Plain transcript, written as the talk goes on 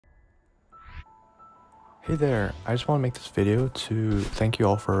Hey there, I just want to make this video to thank you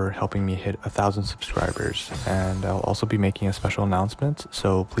all for helping me hit 1,000 subscribers, and I'll also be making a special announcement,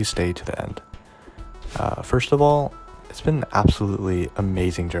 so please stay to the end. First of all, it's been an absolutely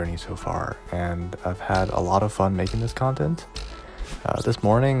amazing journey so far, and I've had a lot of fun making this content. This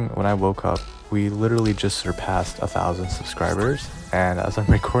morning when I woke up, we literally just surpassed 1,000 subscribers, and as I'm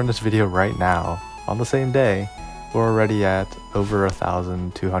recording this video right now, on the same day, we're already at over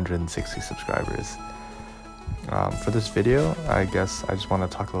 1,260 subscribers. For this video, I guess I just want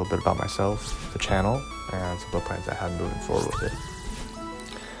to talk a little bit about myself, the channel, and some of the plans I have moving forward with it.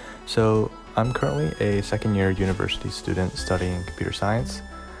 So, I'm currently a second-year university student studying computer science,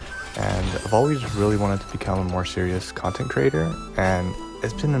 and I've always really wanted to become a more serious content creator, and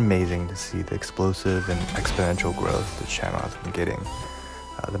it's been amazing to see the explosive and exponential growth this channel has been getting.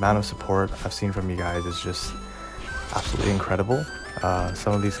 The amount of support I've seen from you guys is just absolutely incredible.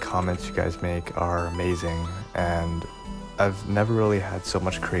 Some of these comments you guys make are amazing, and I've never really had so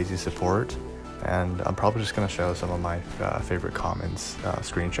much crazy support, and I'm probably just going to show some of my favorite comments,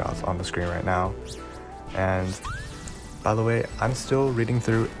 screenshots on the screen right now. And by the way, I'm still reading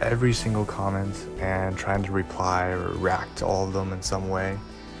through every single comment and trying to reply or react to all of them in some way.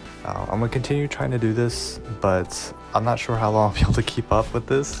 I'm going to continue trying to do this, but I'm not sure how long I'll be able to keep up with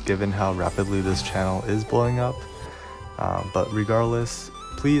this given how rapidly this channel is blowing up. But regardless,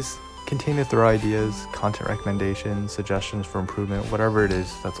 please continue to throw ideas, content recommendations, suggestions for improvement, whatever it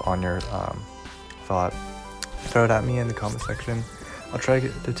is that's on your thought. Throw it at me in the comment section. I'll try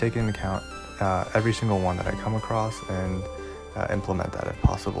to take into account every single one that I come across and implement that if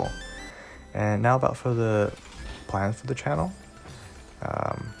possible. And now about for the plans for the channel.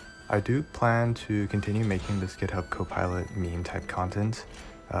 I do plan to continue making this GitHub Copilot meme type content.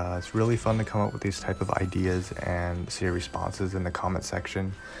 It's really fun to come up with these type of ideas and see responses in the comment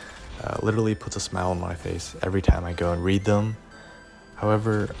section. Literally puts a smile on my face every time I go and read them.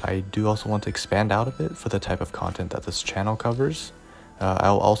 However, I do also want to expand out a bit for the type of content that this channel covers.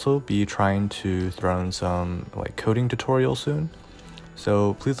 I'll also be trying to throw in some coding tutorials soon.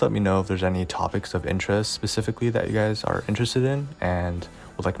 So please let me know if there's any topics of interest specifically that you guys are interested in and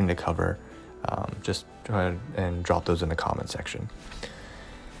would like me to cover. Just go ahead and drop those in the comment section.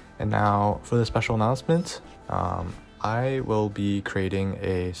 And now for the special announcement, I will be creating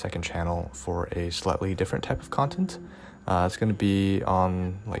a second channel for a slightly different type of content. It's going to be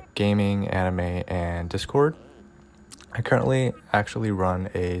on gaming, anime, and Discord. I currently actually run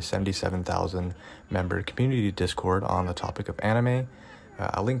a 77,000 member community Discord on the topic of anime.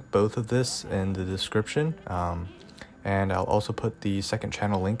 I'll link both of this in the description, and I'll also put the second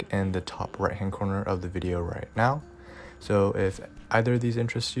channel link in the top right hand corner of the video right now. So if either of these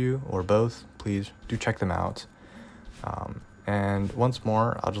interests you or both, please do check them out. And once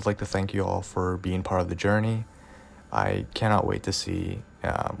more, I'd just like to thank you all for being part of the journey. I cannot wait to see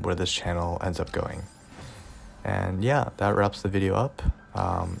where this channel ends up going. And yeah, that wraps the video up.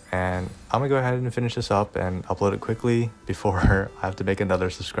 And I'm gonna go ahead and finish this up and upload it quickly before I have to make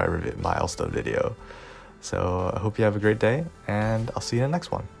another subscriber milestone video. So I hope you have a great day, and I'll see you in the next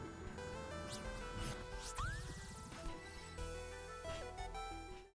one.